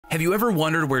Have you ever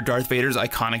wondered where Darth Vader's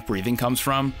iconic breathing comes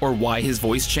from, or why his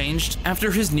voice changed? After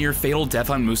his near-fatal death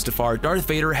on Mustafar, Darth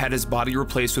Vader had his body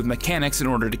replaced with mechanics in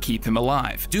order to keep him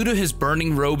alive. Due to his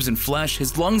burning robes and flesh,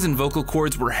 his lungs and vocal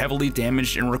cords were heavily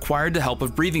damaged and required the help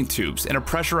of breathing tubes and a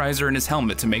pressurizer in his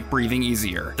helmet to make breathing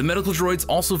easier. The medical droids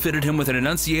also fitted him with an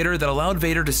enunciator that allowed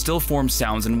Vader to still form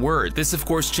sounds and words. This of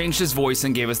course changed his voice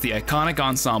and gave us the iconic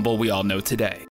ensemble we all know today.